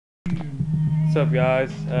What's up,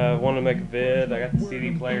 guys? Want to make a vid. I got the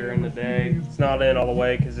CD player in today. It's not in all the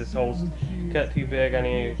way because this hole's cut too big. I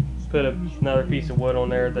need to put another piece of wood on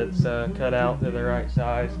there that's cut out to the right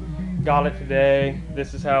size. Got it today.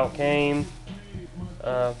 This is how it came.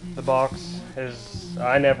 The box is,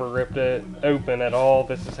 I never ripped it open at all.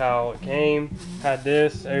 This is how it came. Had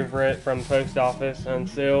this over it from the post office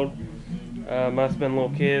unsealed. Must have been little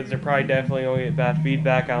kids. They're probably definitely gonna get bad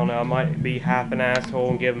feedback. I don't know. I might be half an asshole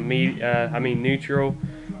and give them neutral,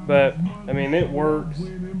 but I mean it works.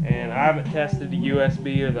 And I haven't tested the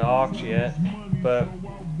USB or the aux yet, but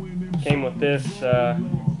came with this. I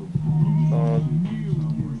don't know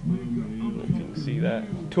if you can see that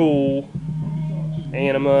tool,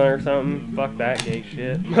 Anima or something. Fuck that gay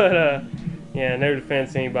shit. But yeah, no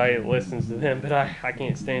defense to anybody that listens to them, but I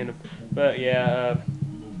can't stand them. But yeah.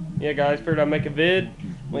 Yeah, guys, figured I'd make a vid.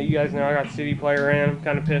 Let you guys know I got the CD player in. I'm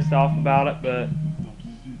kind of pissed off about it, but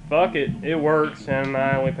fuck it, it works, and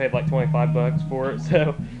I only paid like 25 bucks for it,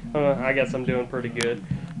 so I guess I'm doing pretty good.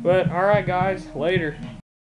 But alright, guys, later.